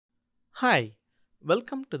Hi,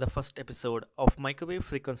 welcome to the first episode of Microwave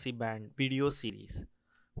Frequency Band video series.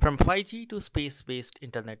 From 5G to space based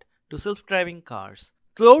internet to self driving cars.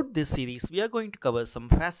 Throughout this series, we are going to cover some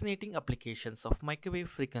fascinating applications of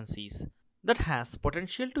microwave frequencies that has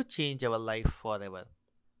potential to change our life forever.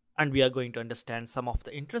 And we are going to understand some of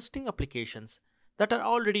the interesting applications that are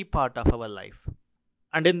already part of our life.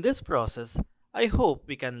 And in this process, I hope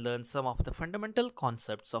we can learn some of the fundamental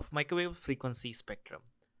concepts of microwave frequency spectrum.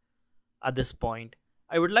 At this point,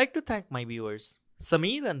 I would like to thank my viewers,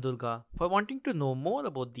 Sameer and Durga, for wanting to know more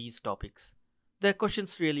about these topics. Their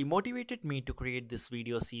questions really motivated me to create this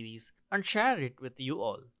video series and share it with you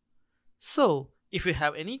all. So, if you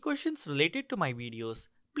have any questions related to my videos,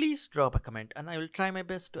 please drop a comment and I will try my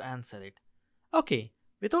best to answer it. Okay,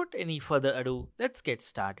 without any further ado, let's get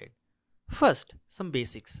started. First, some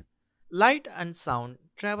basics. Light and sound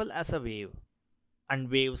travel as a wave,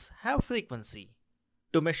 and waves have frequency.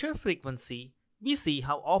 To measure frequency, we see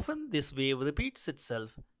how often this wave repeats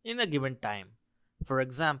itself in a given time. For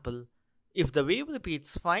example, if the wave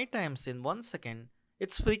repeats 5 times in 1 second,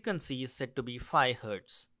 its frequency is said to be 5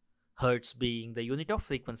 Hz, Hz being the unit of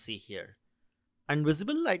frequency here. And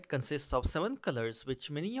visible light consists of 7 colors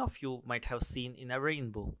which many of you might have seen in a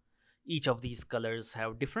rainbow. Each of these colors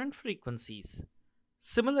have different frequencies.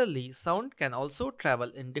 Similarly, sound can also travel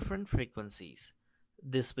in different frequencies.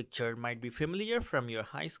 This picture might be familiar from your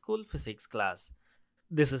high school physics class.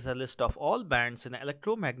 This is a list of all bands in the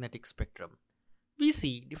electromagnetic spectrum. We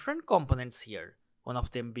see different components here, one of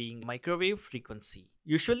them being microwave frequency,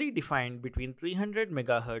 usually defined between 300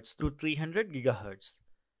 MHz to 300 GHz.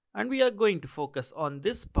 And we are going to focus on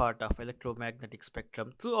this part of electromagnetic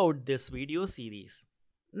spectrum throughout this video series.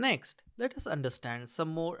 Next, let us understand some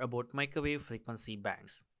more about microwave frequency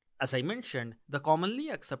bands. As I mentioned, the commonly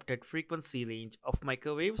accepted frequency range of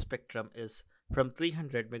microwave spectrum is from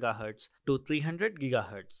 300 MHz to 300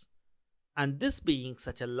 GHz. And this being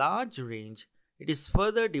such a large range, it is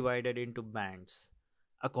further divided into bands.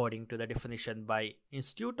 According to the definition by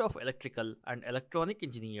Institute of Electrical and Electronic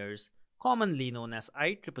Engineers, commonly known as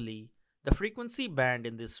IEEE, the frequency band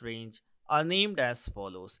in this range are named as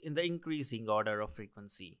follows in the increasing order of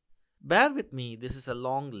frequency. Bear with me, this is a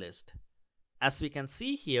long list. As we can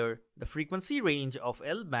see here, the frequency range of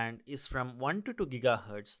L band is from 1 to 2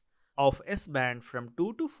 GHz, of S band from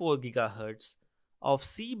 2 to 4 GHz, of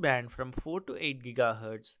C band from 4 to 8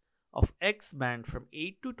 GHz, of X band from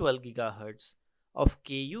 8 to 12 GHz, of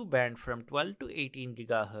Ku band from 12 to 18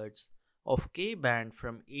 GHz, of K band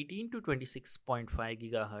from 18 to 26.5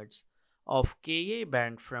 GHz, of Ka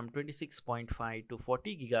band from 26.5 to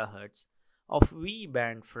 40 GHz, of V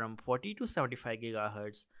band from 40 to 75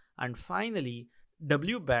 GHz, and finally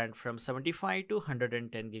W band from 75 to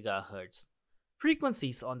 110 GHz.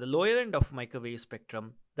 Frequencies on the lower end of microwave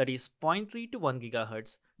spectrum, that is 0.3 to 1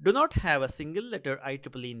 GHz, do not have a single letter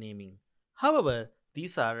IEEE naming. However,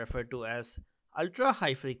 these are referred to as ultra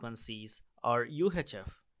high frequencies or UHF.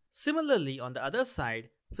 Similarly, on the other side,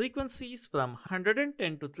 frequencies from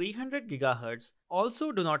 110 to 300 GHz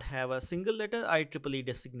also do not have a single letter IEEE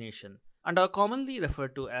designation and are commonly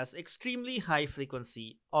referred to as extremely high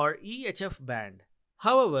frequency or EHF band.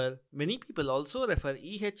 However, many people also refer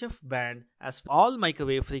EHF band as all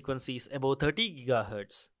microwave frequencies above 30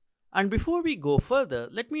 GHz. And before we go further,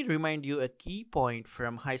 let me remind you a key point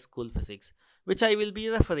from high school physics, which I will be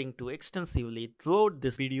referring to extensively throughout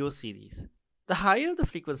this video series. The higher the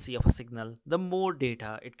frequency of a signal, the more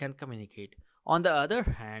data it can communicate. On the other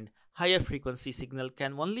hand, higher frequency signal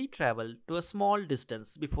can only travel to a small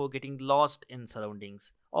distance before getting lost in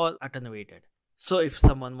surroundings or attenuated. So if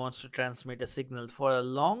someone wants to transmit a signal for a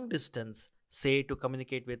long distance, say to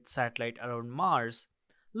communicate with satellite around Mars,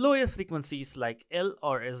 lower frequencies like L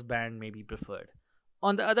or S band may be preferred.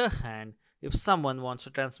 On the other hand, if someone wants to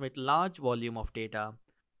transmit large volume of data,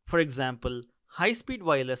 for example, high-speed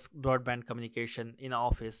wireless broadband communication in an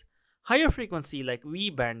office, higher frequency like V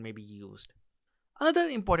band may be used. Another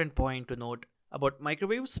important point to note about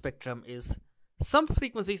microwave spectrum is some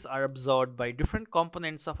frequencies are absorbed by different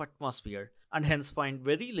components of atmosphere and hence find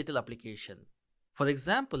very little application. For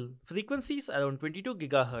example, frequencies around 22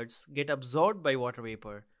 GHz get absorbed by water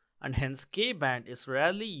vapor and hence K band is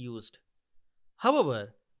rarely used.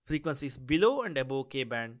 However, frequencies below and above K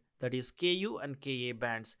band, that is Ku and Ka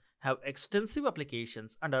bands, have extensive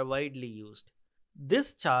applications and are widely used.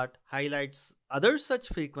 This chart highlights other such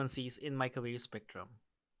frequencies in microwave spectrum.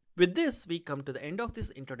 With this, we come to the end of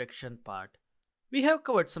this introduction part. We have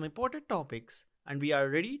covered some important topics and we are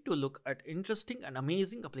ready to look at interesting and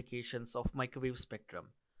amazing applications of microwave spectrum.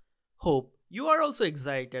 Hope you are also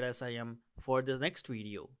excited as I am for the next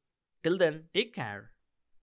video. Till then, take care.